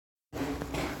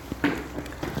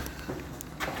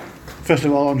First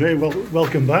of all, Andre,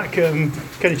 welcome back. Can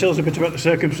you tell us a bit about the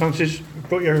circumstances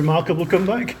brought your remarkable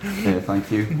comeback? Yeah, thank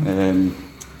you.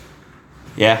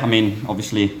 I mean,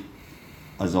 obviously,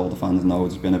 as all the fans know,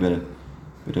 there's been a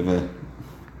bit of a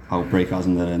outbreak,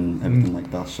 hasn't there, and everything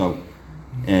like that. So,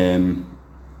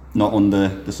 not under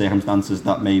the circumstances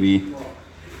that maybe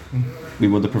we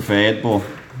would have preferred, but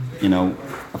you know,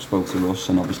 I've spoke to Russ,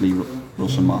 and obviously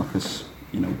Russ and Marcus,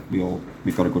 you know,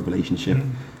 we've got a good relationship,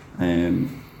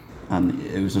 and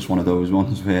it was just one of those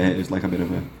ones where it was like a bit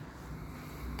of a,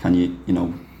 can you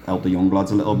know, help the young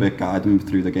lads a little bit, guide them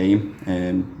through the game.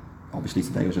 Obviously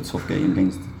today was a tough game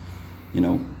against, you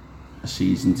know, a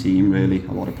seasoned team, really,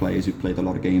 a lot of players who've played a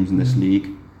lot of games in this league.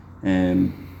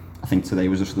 I think today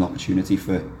was just an opportunity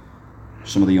for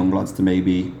some of the young lads to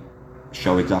maybe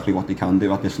show exactly what they can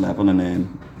do at this level,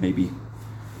 and maybe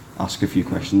ask a few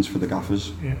questions for the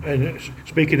gaffers. Yeah, and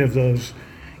speaking of those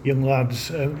young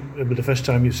lads, it'll be the first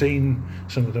time you've seen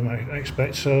some of them, I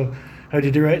expect, so how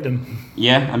did you rate them?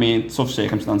 Yeah, I mean, tough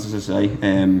circumstances, I say.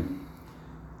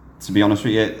 To be honest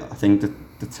with you, I think that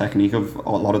the technique of a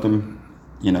lot of them,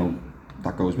 you know,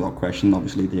 that goes without question.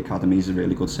 Obviously the academy is a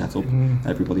really good setup,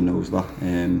 everybody knows that.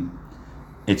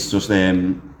 It's just,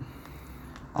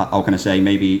 how can I say,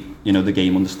 maybe, you know, the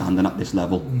game understanding at this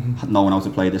level, knowing how to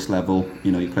play this level.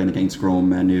 You know, you're playing against grown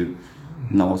men who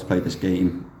know how to play this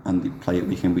game, and they play it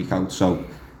week in, week out. So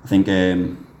I think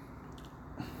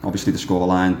obviously the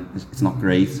scoreline, it's not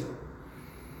great,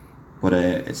 but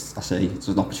it's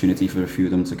an opportunity for a few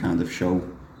of them to kind of show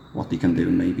what they can do,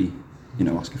 and maybe, you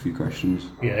know, ask a few questions.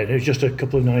 Yeah, it was just a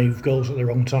couple of naive goals at the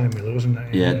wrong time, really, wasn't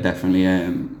it? Yeah, definitely.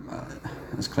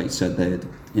 As Clay said there,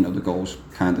 you know, the goals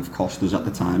kind of cost us at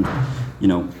the time. You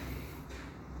know,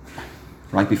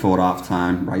 right before half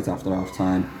time, right after half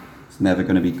time, it's never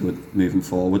going to be good moving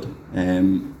forward.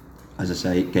 As I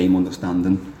say, game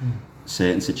understanding,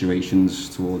 certain situations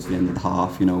towards the end of the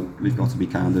half, you know, we've got to be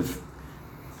kind of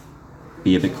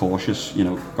be a bit cautious, you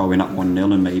know, going at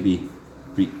 1-0 and maybe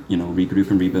regroup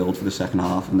and rebuild for the second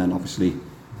half. And then obviously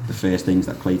the first things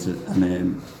that Clayton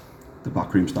and the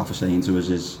backroom staff are saying to us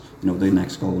is, you know, the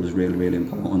next goal is really, really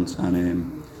important,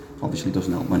 and obviously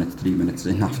doesn't help when it's 3 minutes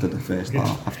in after the first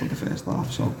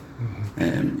half. So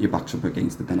your back's up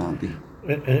against it then, aren't you?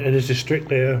 It is just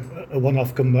strictly a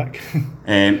one-off comeback.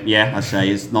 Yeah, I say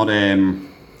it's not.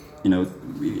 You know,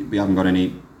 we haven't got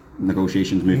any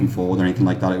negotiations moving forward or anything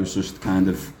like that. It was just kind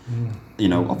of, you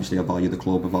know, obviously I value the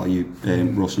club, I value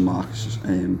Russ and Marcus,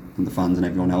 and the fans and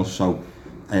everyone else. So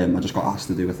I just got asked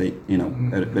to do with it, you know,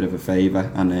 a bit of a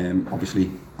favour, and obviously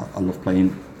I love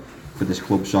playing for this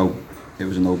club, so it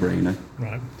was a no-brainer.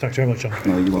 Right, thanks very much, John.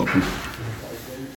 No, you're welcome.